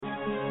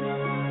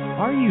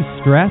Are you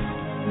stressed?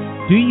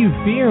 Do you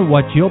fear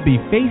what you'll be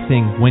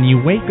facing when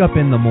you wake up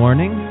in the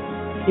morning?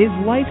 Is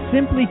life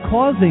simply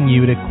causing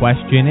you to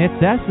question its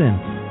essence?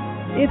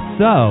 If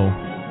so,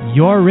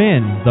 you're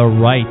in the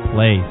right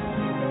place.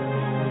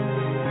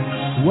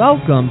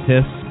 Welcome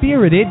to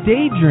Spirited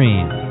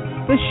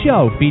Daydreams, the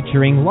show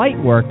featuring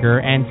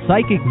lightworker and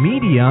psychic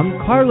medium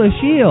Karla,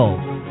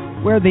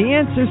 where the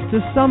answers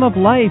to some of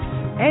life's,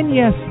 and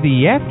yes,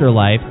 the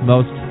afterlife's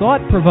most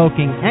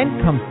thought-provoking and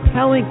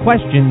compelling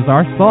questions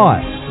are sought.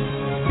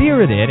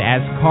 Spirited,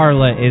 as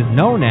Karla is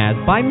known as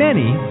by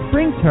many,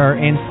 brings her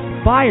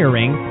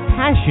inspiring,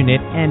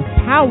 passionate, and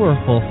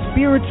powerful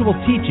spiritual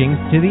teachings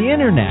to the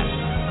internet.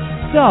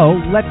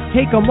 So, let's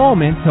take a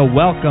moment to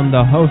welcome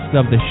the host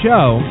of the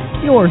show,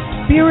 your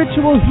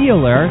spiritual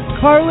healer,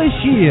 Karla.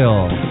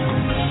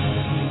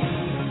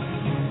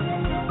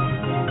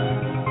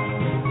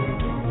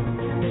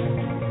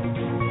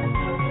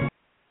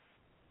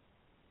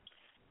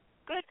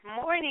 Good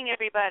morning,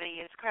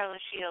 everybody. It's Karla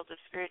of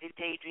Spirited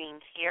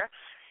Daydreams here.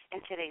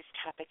 And today's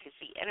topic is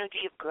the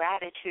energy of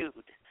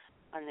gratitude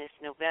on this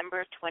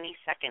November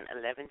 22nd,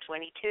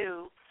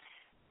 11/22.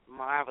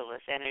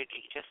 Marvelous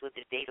energy just with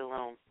the date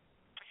alone.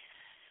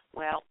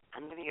 Well,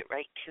 I'm going to get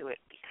right to it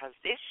because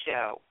this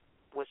show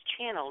was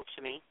channeled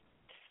to me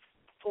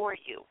for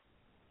you.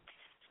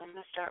 So I'm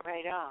going to start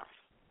right off.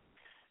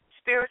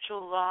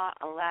 Spiritual law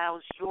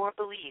allows your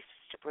beliefs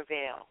to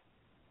prevail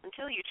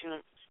until you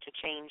choose to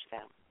change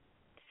them.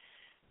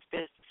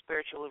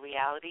 Spiritual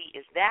reality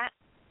is that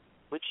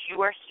which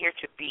you are here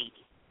to be,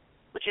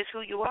 which is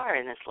who you are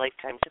in this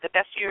lifetime to the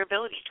best of your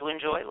ability to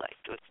enjoy life,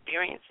 to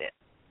experience it.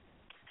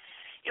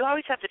 You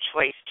always have the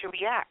choice to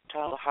react to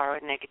all the horror,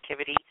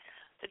 negativity,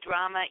 the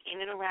drama in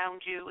and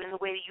around you in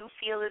the way you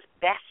feel is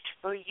best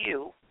for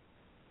you.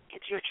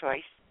 It's your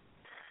choice.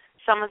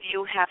 Some of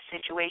you have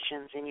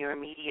situations in your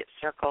immediate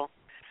circle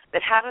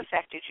that have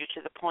affected you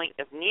to the point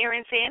of near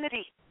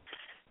insanity.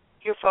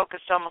 You're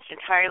focused almost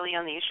entirely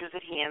on the issues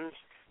at hand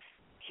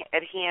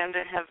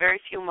and have very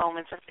few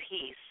moments of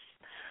peace.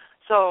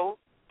 So,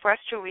 for us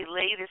to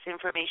relay this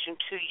information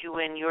to you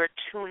and you're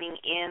tuning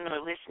in or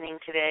listening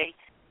today,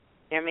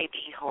 there may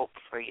be hope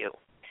for you.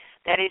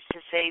 That is to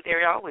say,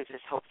 there always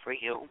is hope for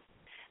you,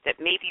 that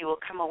maybe you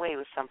will come away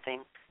with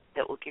something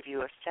that will give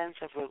you a sense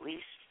of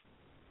release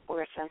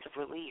or a sense of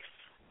relief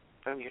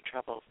from your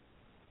troubles.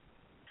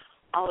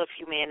 All of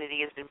humanity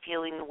has been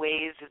feeling the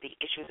waves of the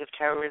issues of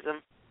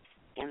terrorism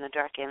and the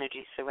dark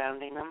energy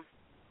surrounding them.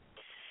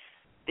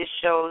 This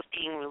show is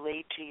being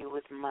relayed to you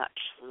with much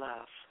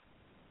love.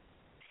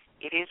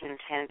 It is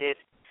intended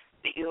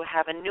that you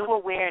have a new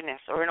awareness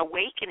or an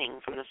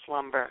awakening from the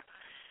slumber,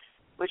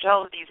 which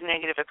all of these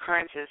negative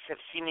occurrences have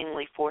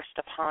seemingly forced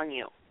upon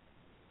you.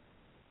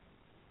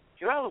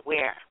 You're all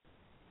aware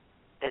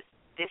that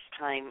this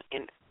time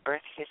in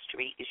Earth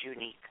history is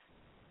unique,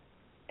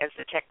 as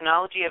the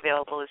technology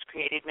available has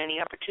created many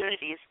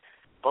opportunities,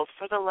 both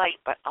for the light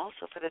but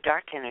also for the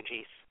dark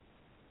energies.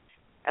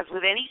 As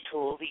with any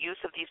tool, the use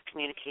of these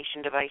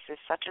communication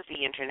devices, such as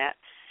the Internet,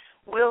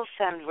 will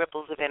send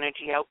ripples of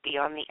energy out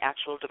beyond the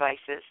actual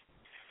devices,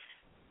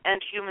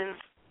 and humans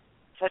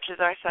such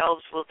as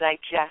ourselves will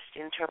digest,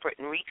 interpret,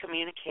 and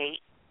recommunicate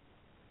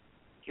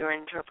your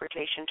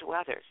interpretation to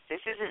others.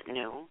 This isn't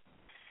new,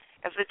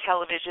 as the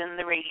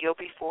television, the radio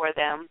before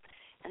them,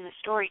 and the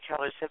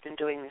storytellers have been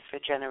doing this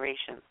for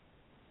generations.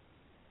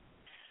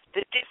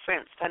 The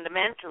difference,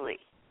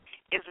 fundamentally,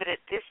 is that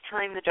at this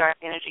time the dark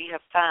energy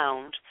have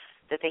found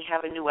that they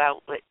have a new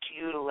outlet to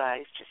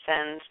utilize to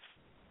send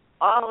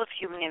all of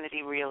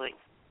humanity reeling.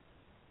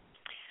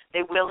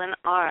 They will and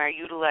are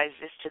utilize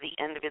this to the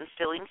end of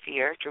instilling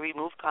fear, to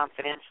remove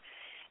confidence,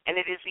 and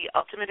it is the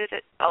ultimate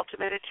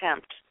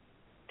attempt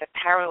at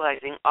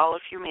paralyzing all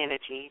of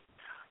humanity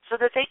so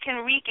that they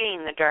can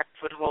regain the dark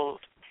foothold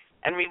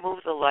and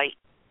remove the light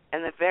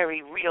and the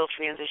very real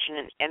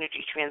transition and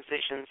energy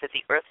transitions that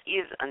the earth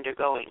is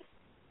undergoing.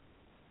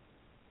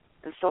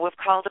 And so we've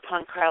called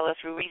upon Karla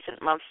through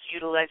recent months,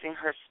 utilizing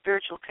her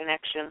spiritual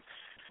connection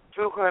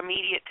through her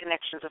immediate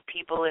connections of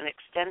people and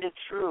extended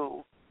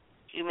through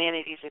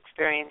humanity's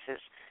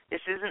experiences. This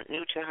isn't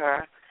new to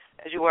her,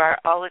 as you are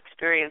all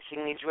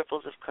experiencing these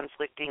ripples of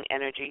conflicting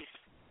energies.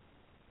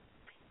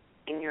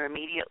 In your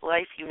immediate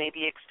life, you may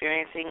be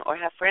experiencing or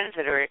have friends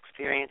that are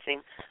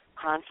experiencing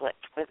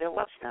conflict where there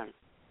was none.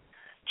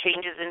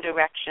 Changes in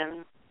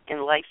direction,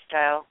 in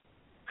lifestyle,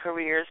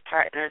 careers,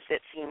 partners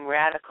that seem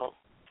radical,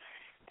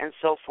 and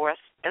so forth,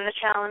 and the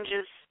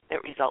challenges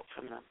that result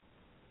from them.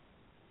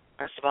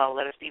 First of all,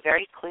 let us be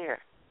very clear.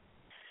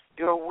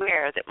 You're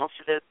aware that most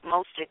of the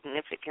most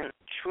significant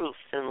truths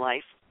in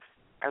life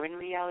are in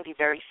reality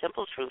very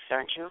simple truths,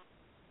 aren't you?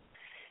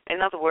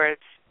 In other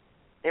words,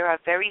 there are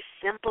very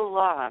simple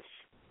laws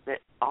that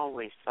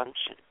always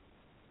function,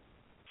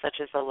 such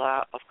as the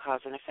law of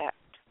cause and effect.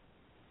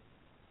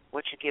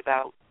 What you give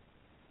out,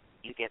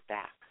 you get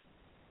back.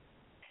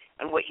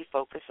 And what you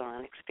focus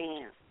on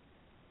expands.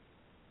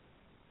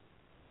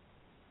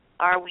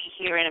 As we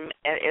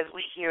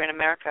here in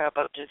America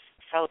about to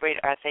celebrate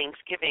our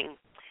Thanksgiving,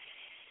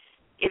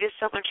 It is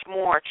so much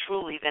more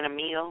truly than a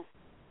meal.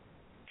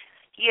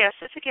 Yes,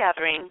 it's a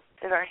gathering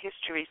that our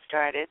history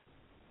started.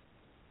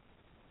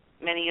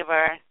 Many of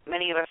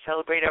us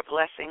celebrate our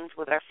blessings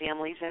with our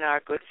families and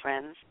our good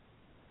friends.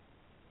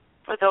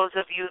 For those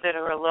of you that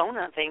are alone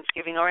on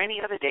Thanksgiving or any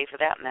other day for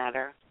that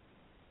matter,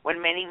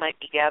 when many might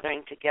be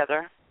gathering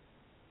together,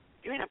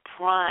 you're in a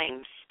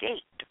prime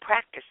state to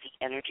practice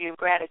the energy of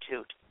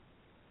gratitude.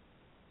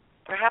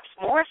 Perhaps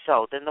more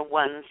so than the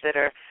ones that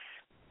are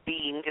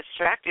being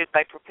distracted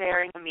by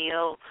preparing a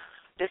meal,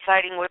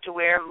 deciding what to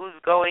wear, who's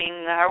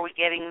going, how are we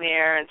getting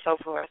there, and so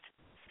forth.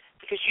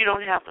 Because you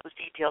don't have those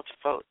details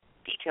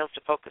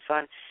to focus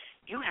on.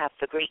 You have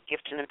the great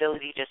gift and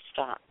ability to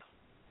stop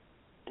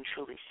and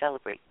truly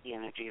celebrate the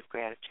energy of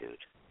gratitude.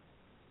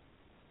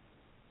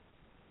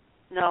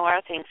 No,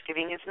 our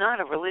Thanksgiving is not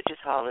a religious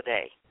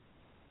holiday.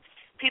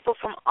 People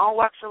from all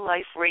walks of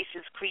life,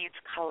 races, creeds,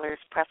 colors,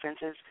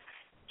 preferences,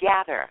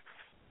 gather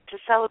to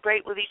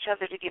celebrate with each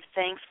other, to give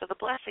thanks for the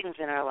blessings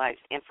in our lives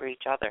and for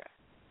each other.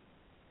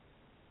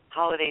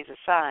 Holidays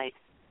aside,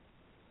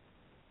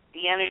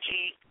 the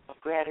energy of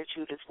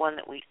gratitude is one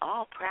that we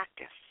all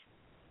practice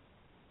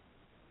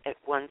at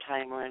one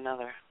time or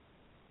another.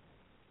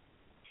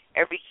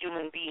 Every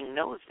human being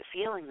knows the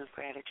feeling of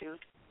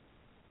gratitude,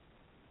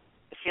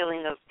 the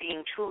feeling of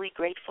being truly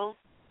grateful.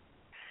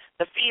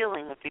 The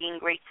feeling of being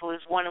grateful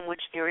is one in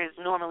which there is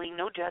normally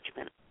no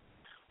judgment,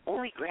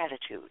 only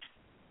gratitude,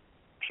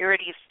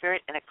 purity of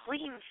spirit, and a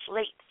clean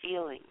slate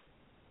feeling.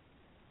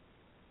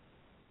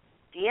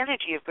 The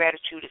energy of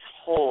gratitude is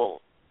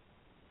whole,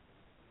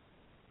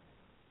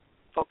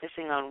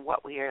 focusing on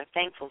what we are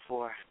thankful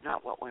for,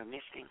 not what we're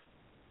missing.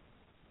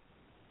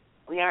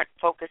 We aren't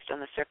focused on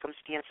the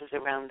circumstances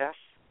around us.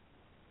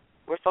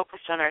 We're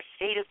focused on our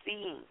state of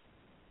being,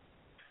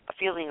 a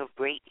feeling of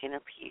great inner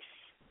peace,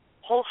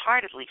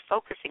 wholeheartedly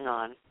focusing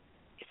on,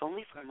 if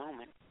only for a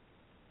moment,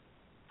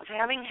 of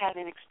having had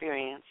an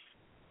experience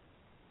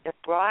that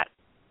brought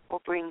or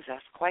brings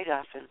us quite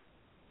often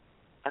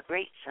a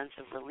great sense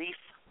of relief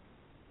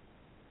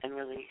and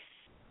release,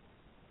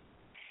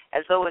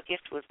 as though a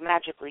gift was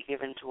magically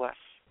given to us.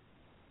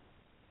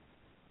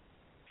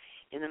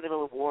 In the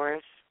middle of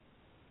wars,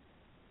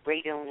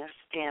 great illness,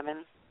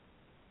 famine,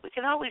 we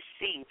can always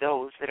see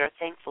those that are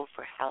thankful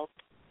for help,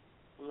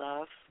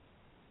 love,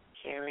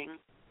 caring,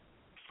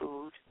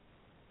 food.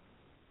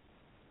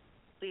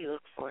 We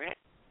look for it,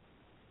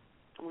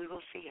 and we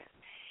will see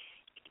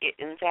it.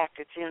 In fact,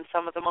 it's in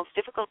some of the most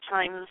difficult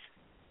times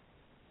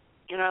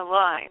in our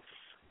lives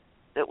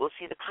that we'll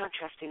see the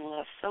contrasting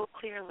love so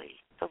clearly,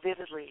 so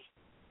vividly,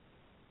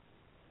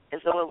 as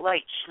though a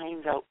light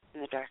shines out in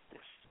the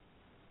darkness.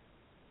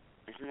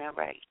 Isn't that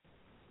right?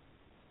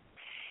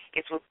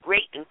 It's with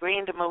great and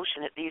grand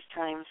emotion at these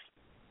times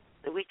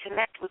that we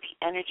connect with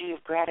the energy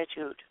of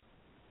gratitude.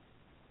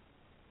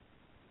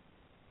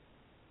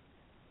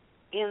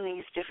 In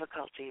these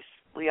difficulties,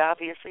 we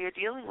obviously are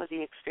dealing with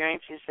the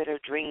experiences that are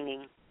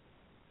draining,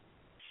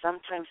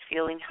 sometimes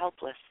feeling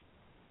helpless,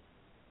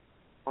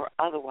 or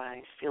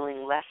otherwise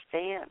feeling less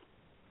than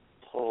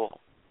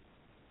whole.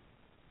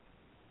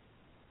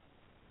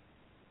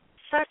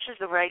 Such as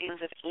the writings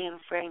of Anne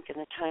Frank in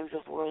the times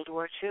of World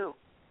War II.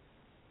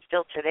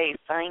 Still today,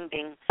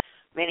 finding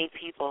many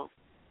people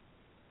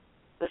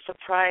the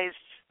surprised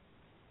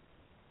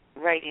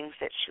writings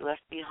that she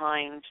left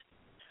behind,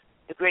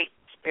 the great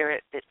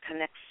spirit that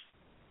connects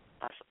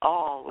us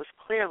all was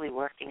clearly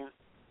working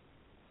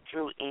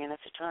through Anne at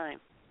the time.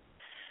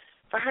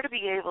 For her to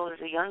be able,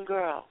 as a young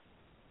girl,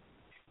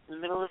 in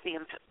the middle of the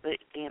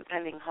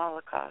impending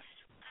Holocaust,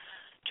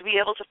 to be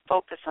able to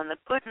focus on the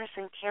goodness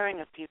and caring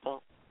of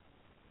people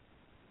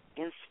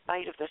in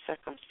spite of the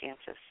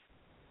circumstances,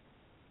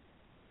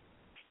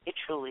 it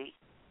truly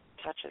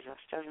touches us,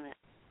 doesn't it?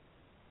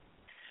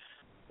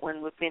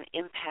 When we've been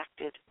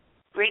impacted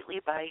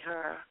greatly by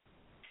her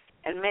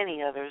and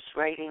many others'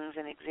 writings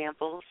and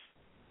examples.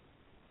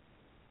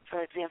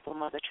 For example,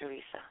 Mother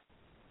Teresa.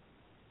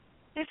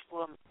 This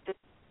woman,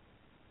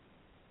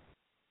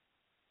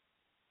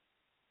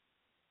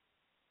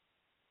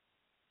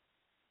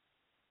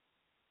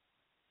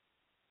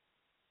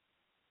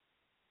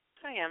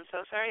 I am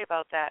so sorry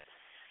about that.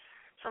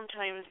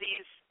 Sometimes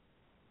these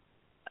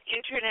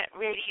internet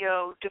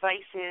radio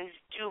devices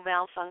do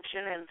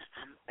malfunction, and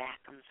I'm back.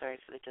 I'm sorry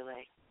for the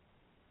delay.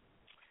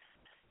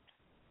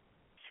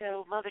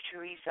 So, Mother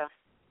Teresa.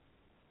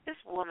 This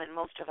woman,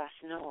 most of us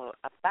know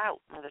about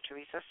Mother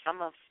Teresa.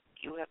 Some of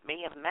you may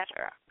have met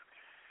her.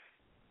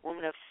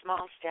 Woman of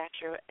small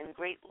stature and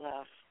great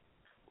love,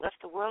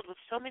 left the world with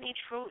so many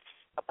truths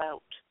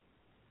about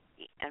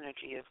the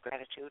energy of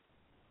gratitude.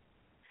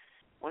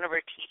 One of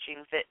her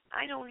teachings that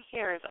I don't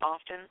hear as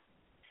often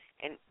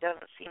and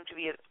doesn't seem to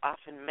be as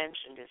often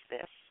mentioned as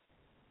this,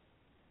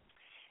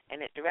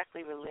 and it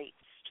directly relates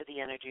to the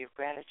energy of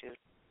gratitude.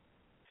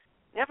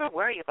 Never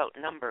worry about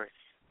numbers.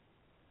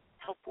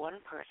 Help one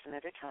person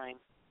at a time,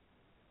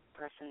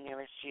 person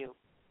nearest you.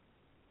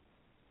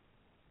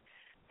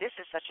 This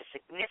is such a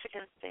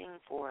significant thing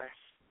for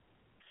us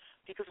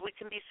because we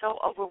can be so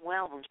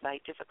overwhelmed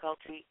by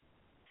difficulty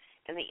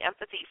and the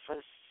empathy for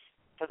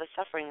the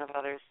suffering of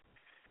others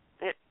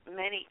that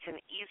many can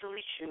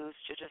easily choose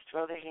to just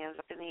throw their hands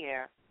up in the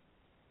air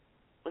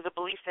with a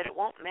belief that it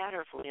won't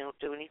matter if we don't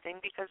do anything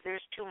because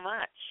there's too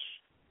much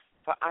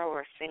for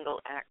our single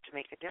act to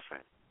make a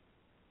difference.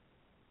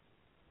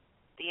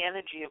 The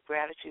energy of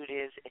gratitude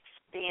is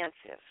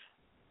expansive.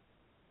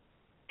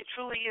 It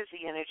truly is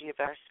the energy of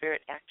our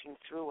spirit acting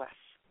through us.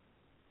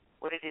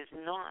 What it is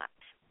not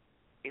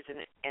is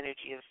an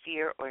energy of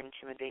fear or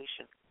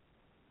intimidation.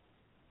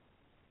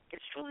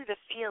 It's truly the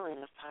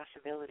feeling of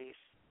possibilities.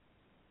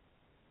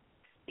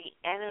 The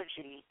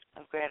energy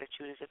of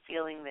gratitude is a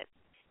feeling that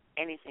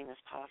anything is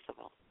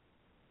possible.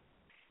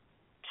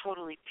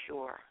 Totally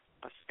pure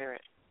of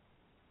spirit.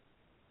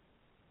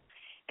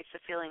 It's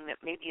the feeling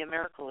that maybe a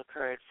miracle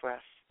occurred for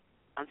us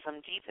on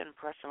some deep and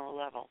personal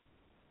level,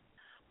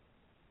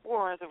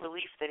 or the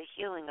relief that a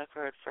healing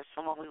occurred for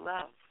someone we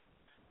love,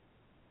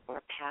 or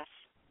a path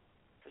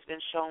has been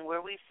shown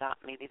where we thought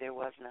maybe there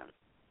was none.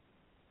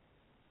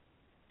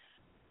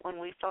 When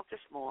we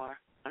focus more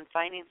on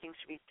finding things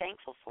to be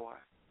thankful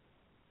for,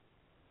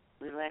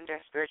 we lend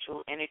our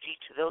spiritual energy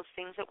to those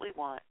things that we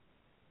want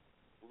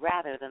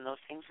rather than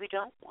those things we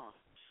don't want.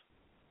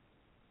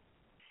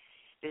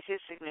 This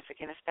is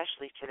significant,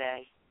 especially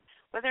today,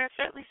 where there are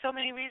certainly so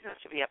many reasons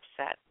to be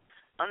upset,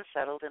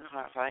 unsettled, and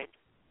horrified.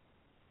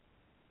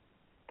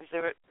 As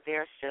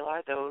there still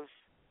are those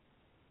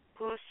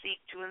who seek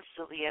to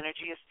instill the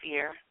energy of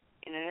fear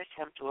in an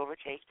attempt to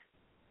overtake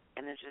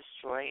and to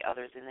destroy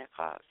others in their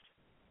cause.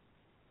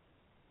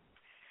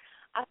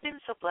 I've been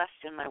so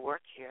blessed in my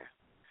work here,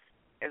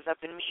 as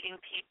I've been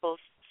meeting people,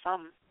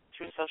 some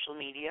through social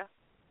media,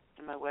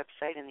 and my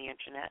website and the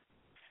internet,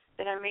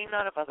 that I may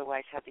not have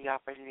otherwise had the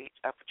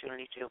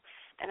opportunity to.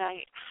 And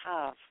I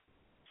have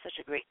such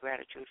a great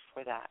gratitude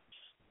for that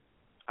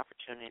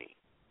opportunity.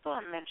 So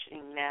I'm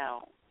mentioning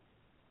now,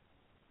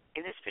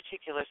 in this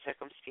particular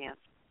circumstance,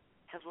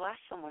 have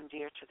lost someone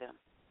dear to them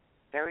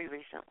very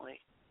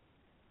recently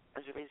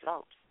as a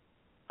result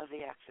of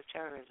the acts of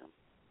terrorism.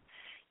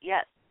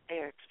 Yet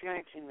they are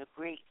experiencing the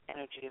great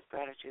energy of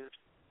gratitude.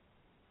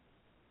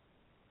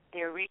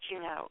 They are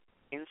reaching out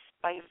in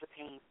spite of the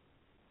pain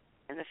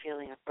and the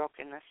feeling of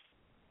brokenness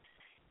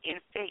in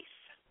faith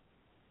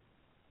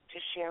to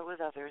share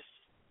with others,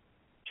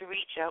 to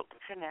reach out and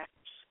connect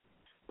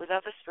with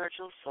other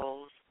spiritual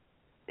souls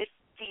that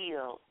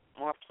feel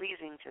more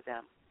pleasing to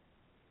them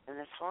in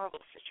this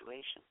horrible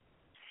situation.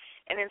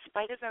 And in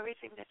spite of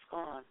everything that's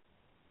gone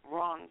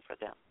wrong for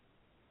them,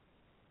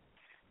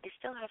 they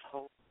still have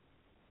hope.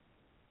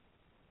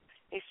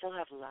 They still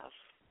have love.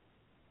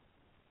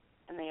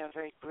 And they are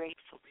very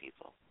grateful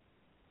people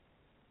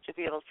to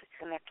be able to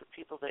connect with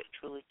people that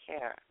truly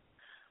care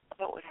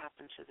about what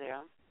happened to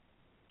them,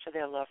 to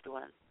their loved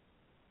one.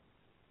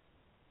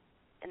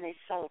 And they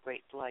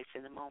celebrate life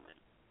in the moment.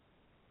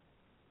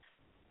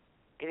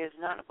 It is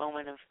not a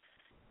moment of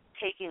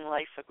taking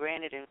life for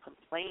granted and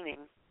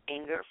complaining,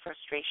 anger,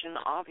 frustration,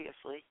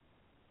 obviously,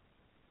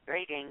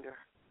 great anger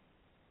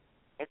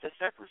at the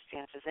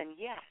circumstances. And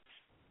yet,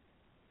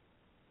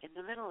 in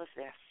the middle of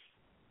this,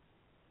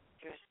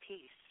 there is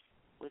peace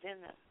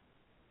within them.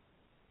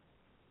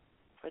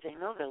 For they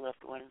know their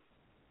loved one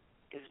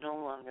is no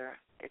longer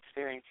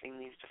experiencing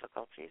these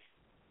difficulties.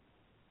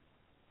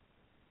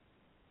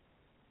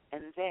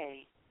 And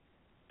they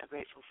are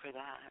grateful for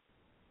that,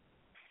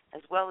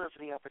 as well as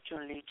the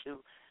opportunity to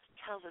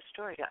tell the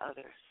story to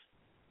others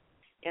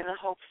in the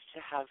hopes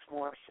to have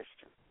more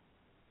assistance.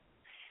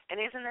 And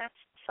isn't that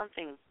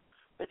something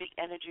where the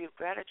energy of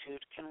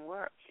gratitude can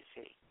work, you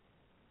see?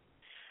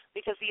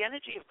 Because the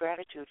energy of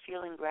gratitude,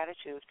 feeling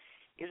gratitude,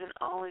 isn't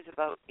always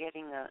about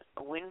getting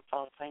a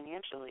windfall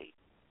financially,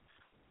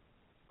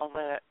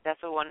 although that's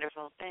a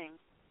wonderful thing.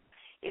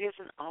 It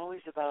isn't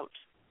always about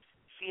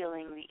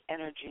feeling the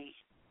energy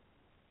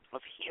of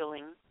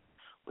healing,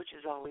 which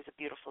is always a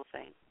beautiful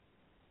thing.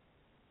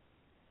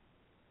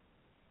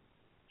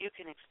 You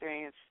can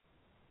experience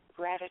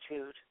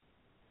gratitude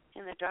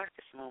in the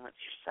darkest moments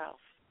yourself,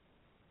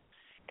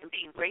 and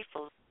being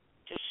grateful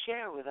to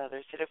share with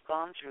others that have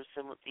gone through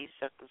some of these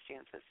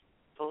circumstances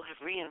will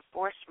have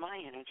reinforced my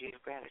energy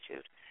of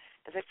gratitude,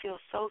 as I feel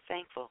so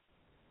thankful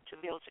to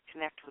be able to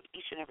connect with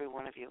each and every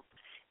one of you.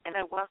 And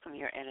I welcome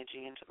your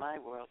energy into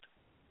my world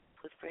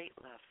with great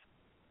love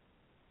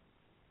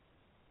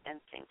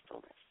and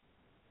thankfulness.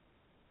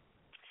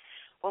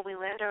 When we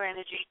lend our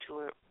energy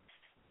to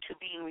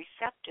being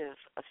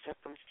receptive of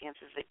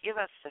circumstances that give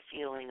us the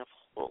feeling of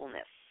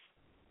wholeness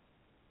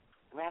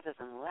rather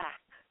than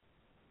lack,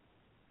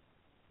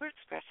 we're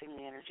expressing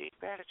the energy of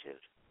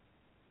gratitude.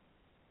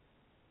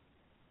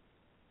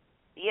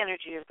 The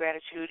energy of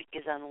gratitude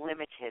is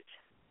unlimited.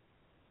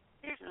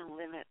 There's no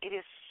limit. It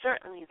is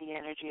certainly the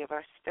energy of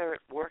our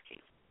spirit working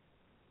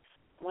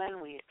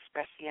when we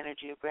express the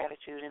energy of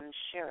gratitude and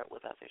share it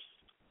with others.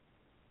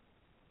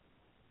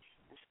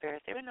 In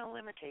spirit, there are no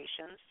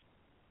limitations.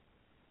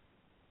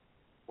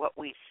 What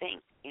we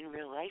think in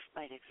real life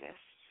might exist.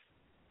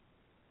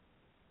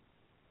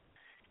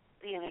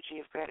 The energy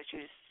of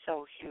gratitude is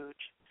so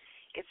huge.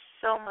 It's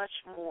so much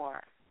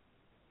more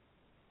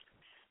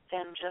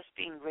than just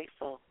being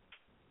grateful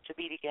to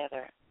be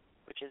together,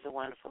 which is a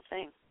wonderful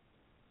thing.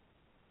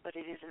 But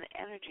it is an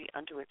energy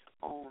unto its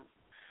own,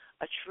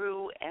 a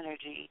true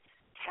energy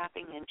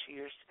tapping into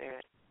your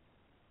spirit.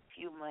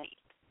 You might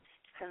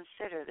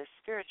consider the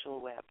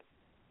spiritual web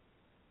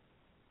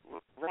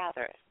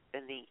rather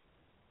than the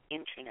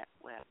internet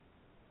web.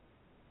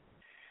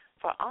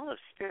 For all of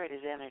spirit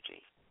is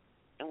energy,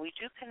 and we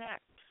do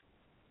connect,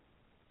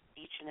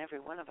 each and every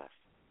one of us.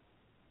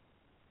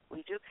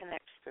 We do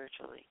connect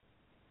spiritually,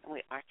 and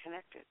we are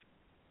connected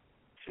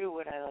through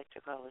what I like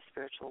to call the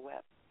spiritual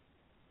web.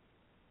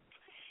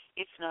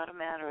 It's not a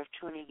matter of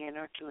tuning in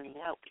or tuning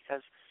out,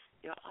 because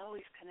you're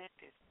always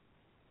connected.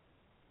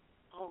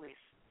 Always.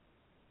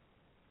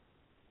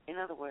 In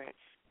other words,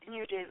 in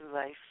your daily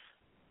life,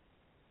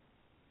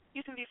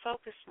 you can be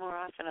focused more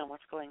often on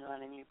what's going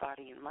on in your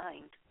body and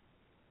mind.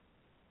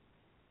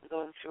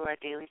 Going through our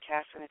daily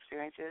tasks and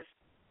experiences,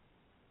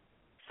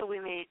 so we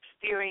may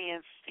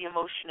experience the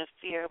emotion of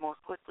fear more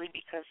quickly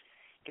because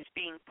it's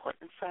being put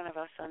in front of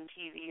us on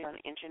TV, on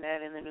the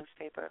internet, in the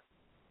newspaper.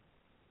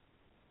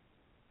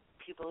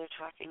 People are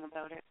talking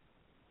about it.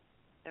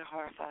 They're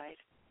horrified.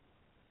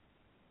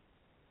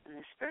 And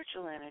the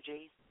spiritual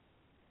energy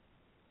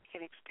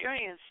can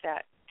experience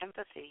that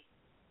empathy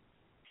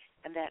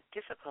and that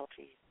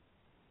difficulty.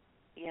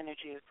 The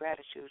energy of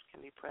gratitude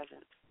can be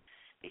present,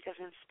 because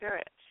in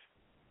spirit,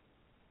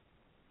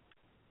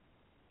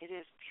 it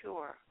is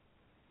pure,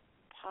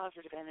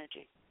 positive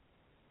energy.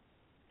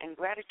 And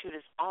gratitude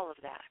is all of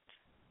that,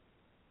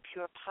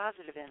 pure,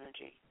 positive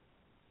energy.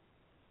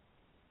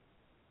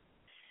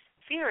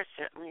 Fear is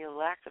certainly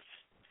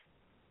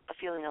a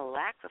feeling a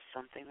lack of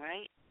something,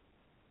 right?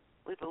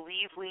 We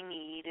believe we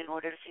need in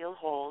order to feel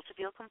whole, to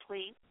feel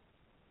complete.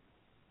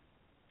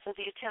 So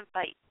the attempt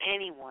by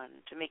anyone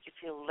to make you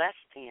feel less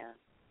than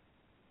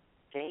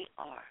they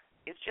are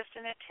is just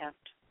an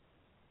attempt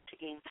to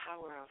gain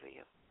power over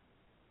you.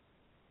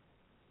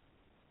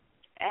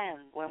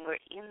 And when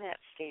we're in that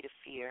state of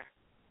fear,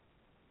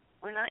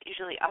 we're not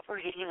usually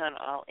operating on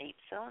all 8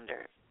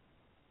 cylinders.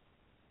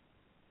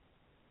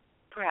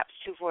 Perhaps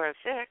 2, 4, or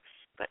 6,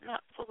 but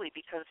not fully,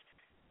 because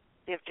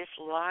they've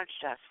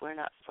dislodged us. We're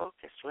not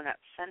focused. We're not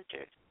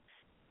centered.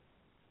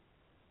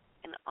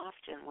 And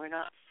often we're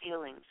not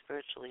feeling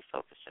spiritually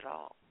focused at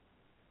all.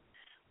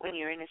 When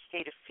you're in a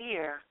state of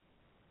fear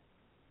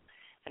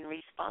and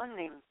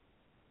responding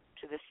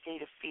to the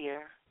state of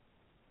fear,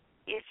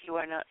 if you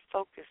are not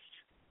focused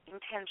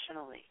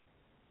intentionally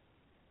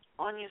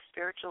on your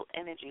spiritual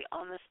energy,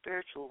 on the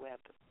spiritual web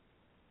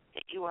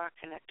that you are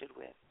connected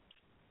with,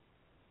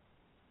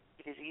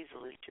 it is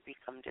easily to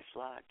become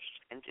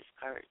dislodged and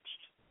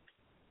discouraged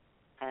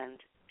and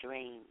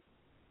drained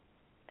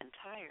and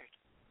tired.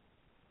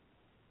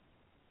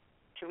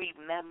 To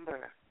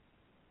remember,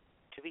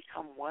 to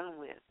become one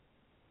with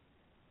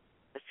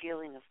the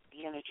feeling of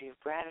the energy of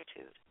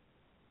gratitude,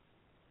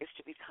 is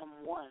to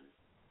become one,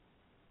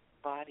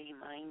 body,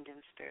 mind,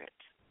 and spirit,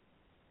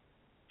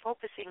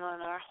 focusing on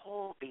our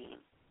whole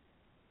being,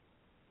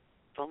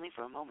 if only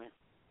for a moment.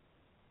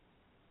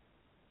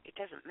 It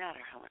doesn't matter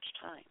how much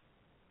time.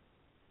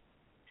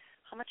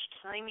 How much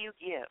time you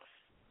give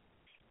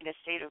in a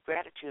state of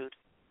gratitude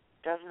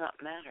does not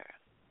matter.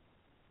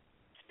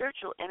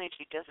 Spiritual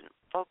energy doesn't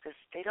focus.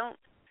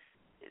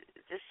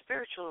 The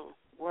spiritual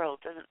world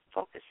doesn't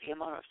focus the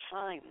amount of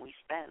time we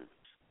spend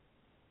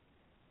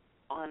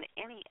on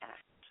any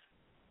act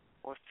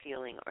or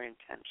feeling or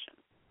intention.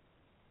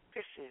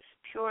 This is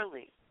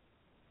purely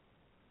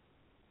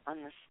on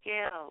the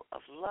scale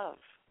of love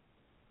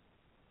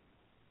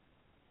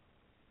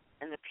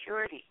and the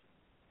purity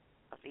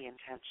of the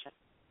intention.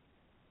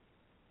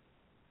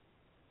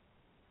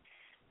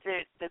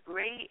 The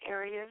gray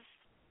areas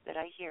that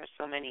I hear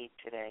so many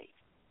today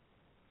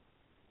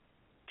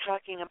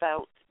talking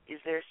about, is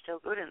there still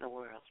good in the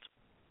world?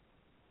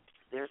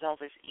 There's all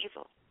this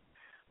evil.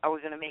 Are we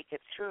going to make it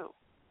through?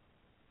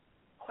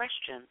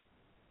 Question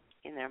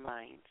in their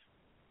minds,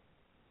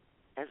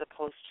 as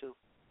opposed to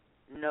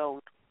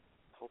no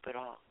hope at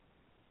all.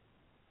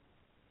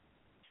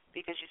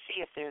 Because you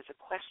see, if there's a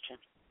question,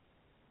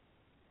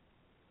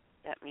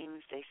 that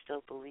means they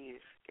still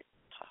believe it's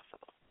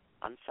possible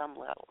on some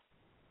level.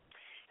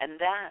 And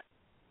that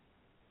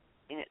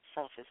in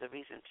itself is a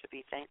reason to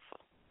be thankful.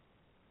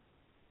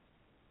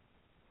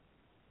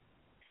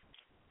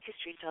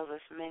 History tells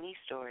us many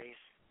stories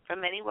from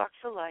many walks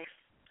of life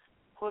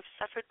who have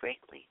suffered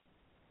greatly,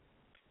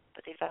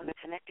 but they found a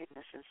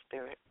connectedness in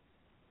spirit,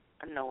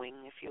 a knowing,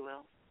 if you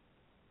will,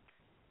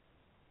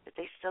 that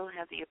they still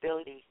have the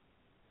ability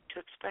to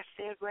express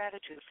their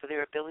gratitude for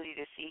their ability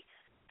to see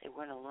they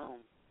weren't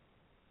alone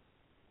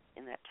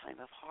in that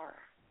time of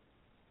horror.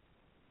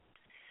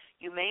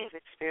 You may have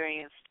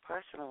experienced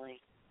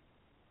personally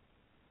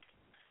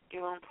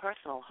your own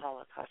personal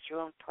Holocaust,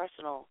 your own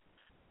personal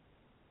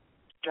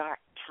dark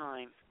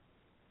time.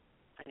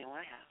 I know I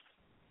have.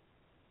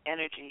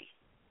 Energy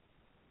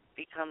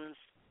becomes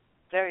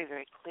very,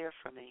 very clear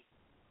for me.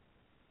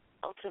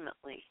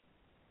 Ultimately,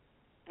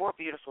 more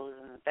beautiful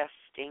than the best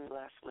stained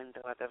glass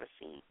window I've ever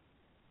seen.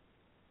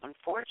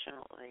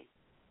 Unfortunately,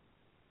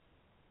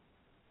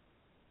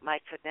 my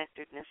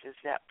connectedness is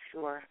that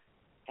pure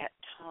at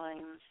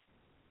times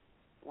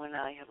when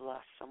I have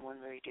lost someone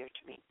very dear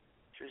to me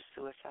through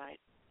suicide,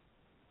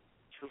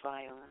 through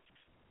violence,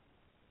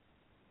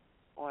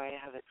 or I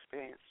have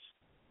experienced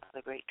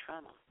the great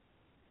trauma.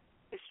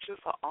 It's true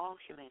for all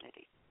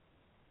humanity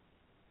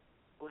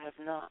who have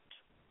not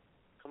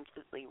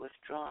completely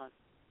withdrawn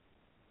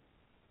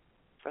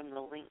from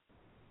the link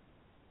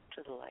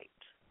to the light.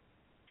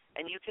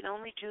 And you can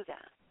only do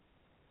that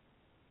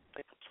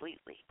by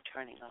completely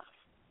turning off.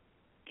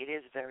 It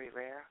is very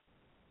rare.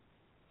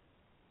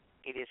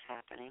 It is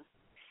happening.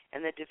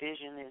 And the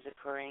division is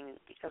occurring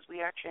because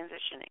we are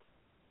transitioning.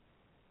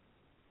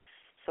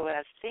 So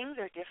as things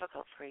are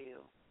difficult for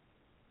you,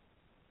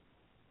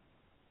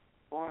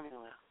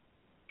 formula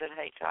that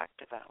I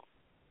talked about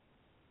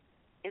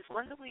is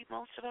one that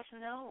most of us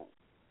know.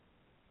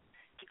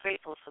 Be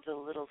grateful for the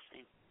little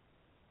things.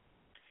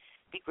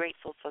 Be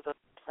grateful for the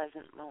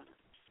pleasant moments.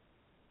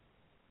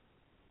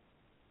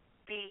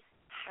 Be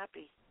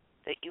happy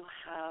that you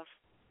have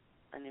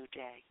a new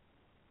day.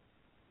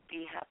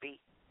 Be happy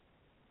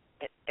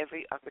at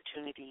every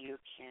opportunity you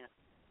can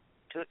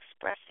to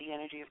express the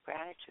energy of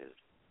gratitude.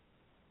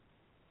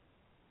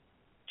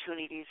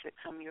 Opportunities that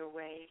come your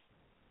way,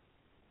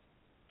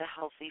 the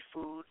healthy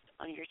food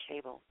on your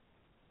table,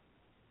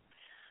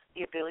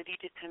 the ability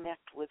to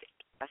connect with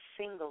a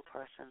single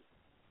person,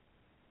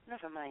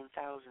 never mind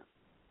thousands,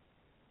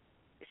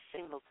 a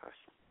single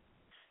person,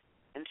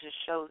 and to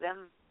show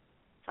them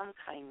some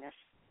kindness,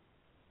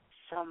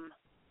 some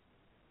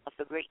of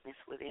the greatness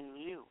within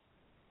you.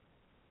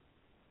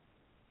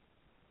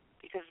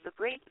 Because the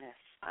greatness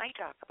I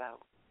talk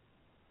about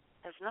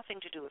has nothing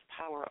to do with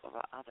power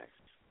over others.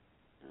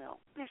 No.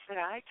 The greatness that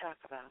I talk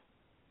about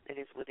that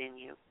is within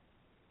you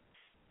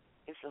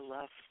is the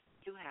love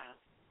you have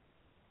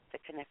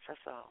that connects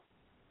us all.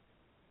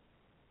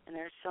 And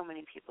there are so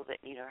many people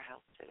that need our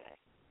help today.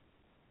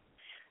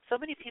 So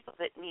many people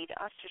that need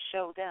us to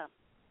show them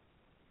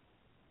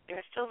there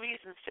are still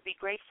reasons to be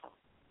grateful.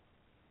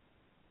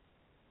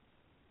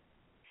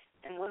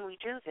 And when we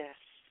do this,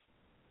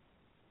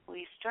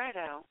 we start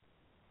out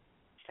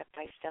step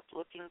by step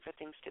looking for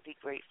things to be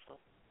grateful,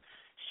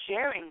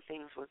 sharing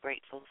things we're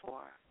grateful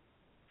for.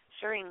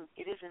 Sharing,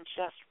 it isn't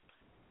just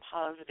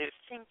positive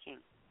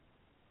thinking.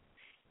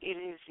 It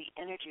is the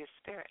energy of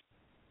spirit.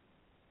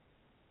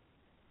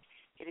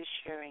 It is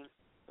sharing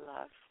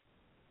love,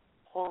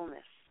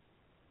 wholeness,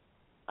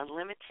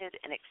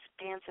 unlimited and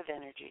expansive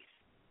energies.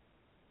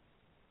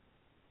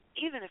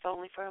 Even if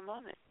only for a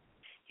moment.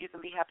 You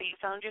can be happy you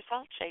found your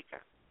salt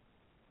shaker.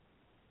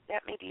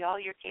 That may be all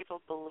you're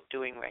capable of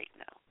doing right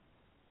now.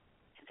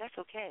 And that's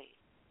okay.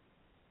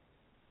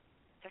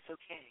 That's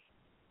okay.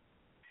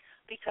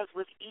 Because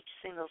with each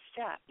single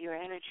step, your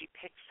energy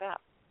picks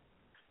up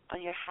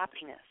on your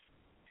happiness,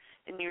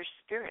 and your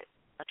spirit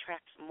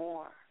attracts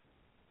more.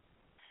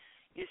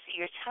 You see,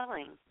 you're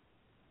telling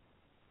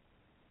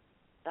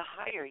the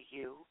higher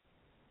you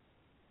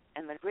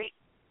and the great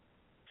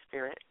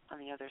spirit on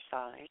the other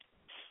side,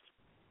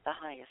 the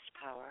highest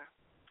power,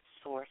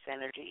 source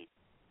energy,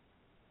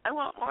 I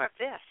want more of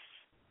this.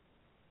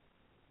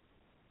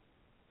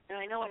 And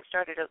I know I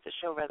started out the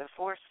show rather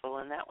forceful,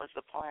 and that was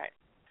the part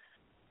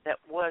that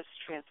was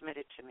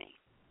transmitted to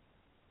me.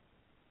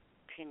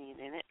 Opinion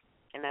in it,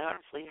 and I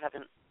honestly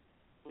haven't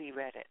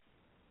reread it.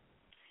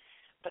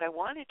 But I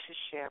wanted to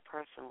share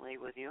personally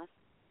with you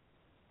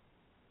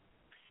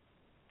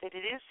that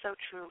it is so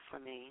true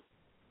for me,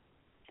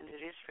 and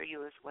it is for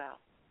you as well,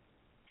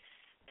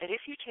 that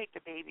if you take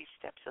the baby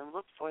steps and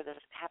look for the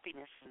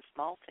happiness in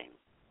small things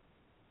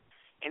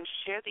and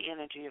share the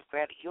energy of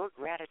your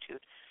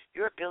gratitude,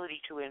 your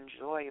ability to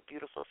enjoy a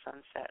beautiful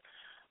sunset,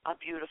 a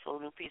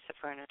beautiful new piece of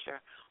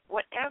furniture,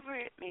 whatever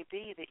it may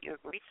be that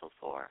you're grateful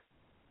for,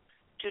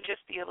 to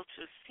just be able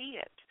to see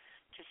it,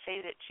 to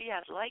say that, gee,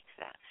 I'd like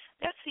that.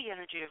 That's the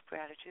energy of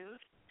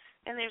gratitude,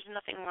 and there's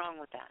nothing wrong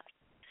with that.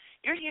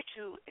 You're here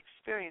to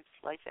experience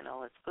life in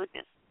all its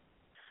goodness,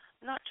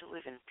 not to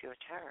live in pure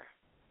terror.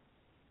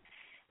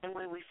 And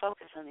when we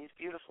focus on these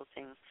beautiful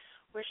things,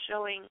 we're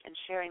showing and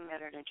sharing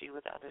that energy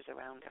with others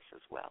around us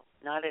as well,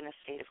 not in a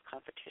state of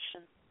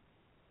competition,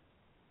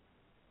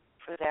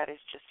 for that is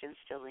just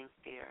instilling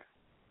fear.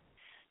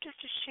 Just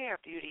to share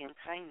beauty and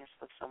kindness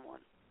with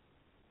someone.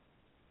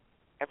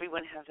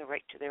 Everyone has a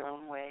right to their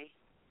own way,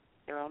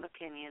 their own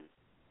opinion,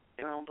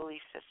 their own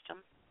belief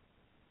system.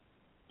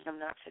 And I'm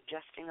not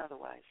suggesting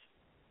otherwise.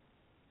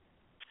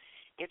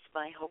 It's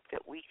my hope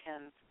that we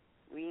can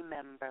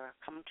remember,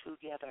 come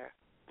together,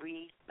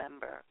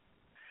 remember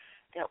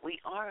that we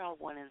are all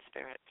one in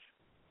spirit.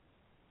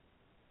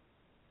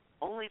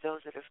 Only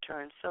those that have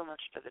turned so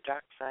much to the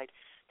dark side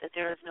that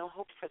there is no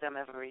hope for them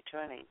ever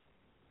returning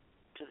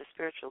to the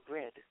spiritual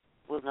grid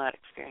will not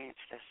experience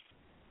this.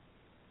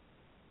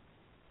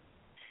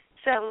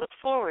 So look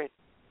forward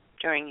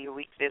during your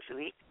week this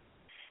week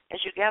as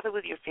you gather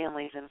with your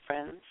families and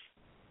friends,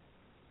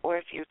 or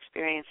if you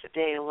experience a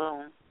day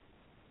alone,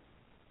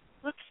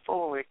 look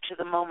forward to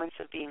the moments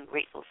of being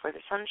grateful for the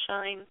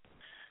sunshine,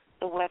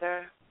 the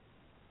weather,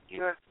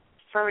 your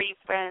furry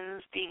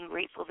friends, being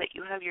grateful that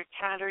you have your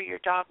cat or your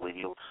dog with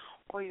you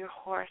or your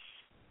horse.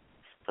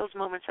 Those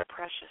moments are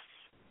precious.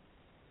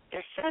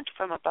 They're sent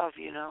from above,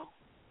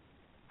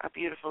 our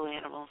beautiful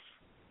animals.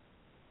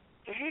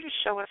 They're here to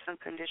show us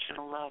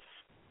unconditional love.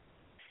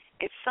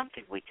 It's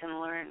something we can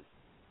learn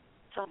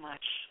so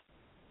much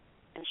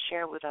and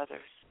share with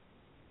others.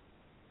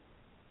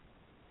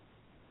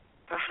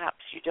 Perhaps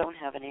you don't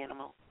have an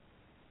animal.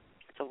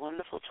 It's a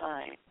wonderful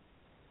time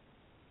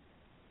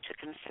to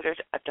consider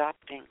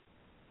adopting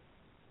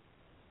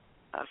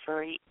a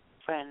furry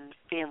friend,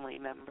 family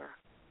member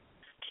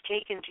to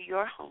take into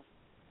your home,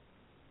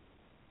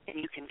 and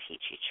you can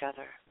teach each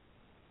other.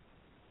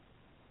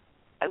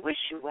 I wish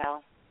you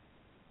well.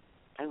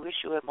 I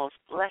wish you a most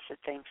blessed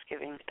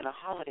Thanksgiving and a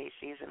holiday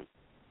season,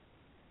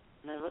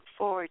 and I look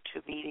forward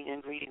to meeting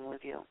and greeting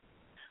with you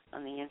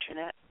on the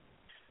internet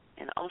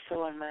and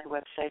also on my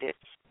website at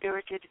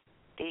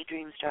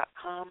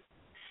spiriteddaydreams.com.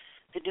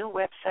 The new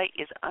website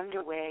is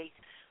underway,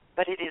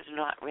 but it is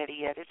not ready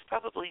yet. It's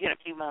probably in a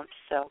few months,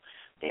 so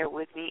bear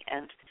with me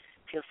and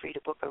feel free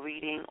to book a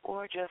reading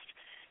or just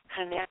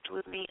connect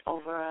with me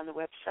over on the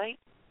website.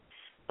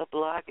 The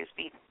blog is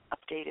being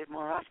updated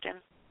more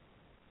often,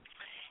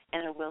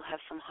 and I will have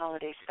some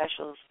holiday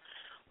specials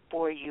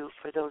for you,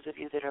 for those of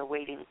you that are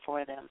waiting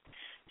for them,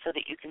 so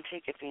that you can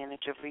take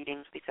advantage of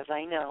readings, because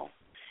I know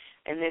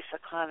in this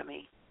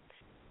economy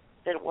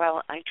that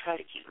while I try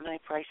to keep my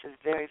prices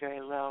very,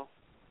 very low,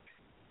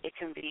 it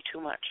can be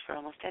too much for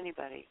almost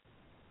anybody.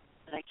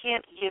 And I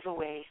can't give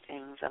away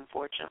things,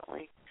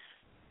 unfortunately,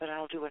 but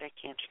I'll do what I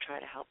can to try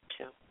to help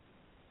too.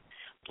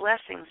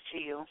 Blessings to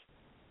you.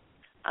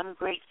 I'm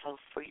grateful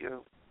for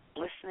your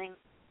listening,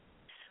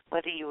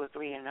 whether you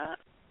agree or not.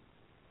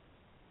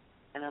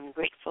 And I'm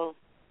grateful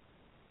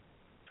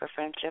for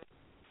friendship,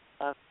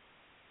 love,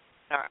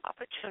 our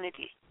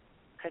opportunity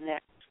to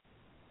connect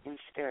in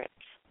spirits.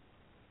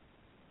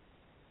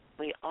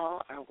 We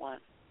all are one,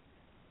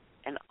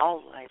 and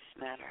all lives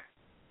matter,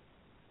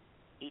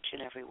 each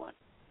and every one.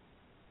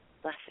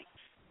 Blessings.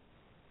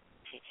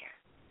 Take care.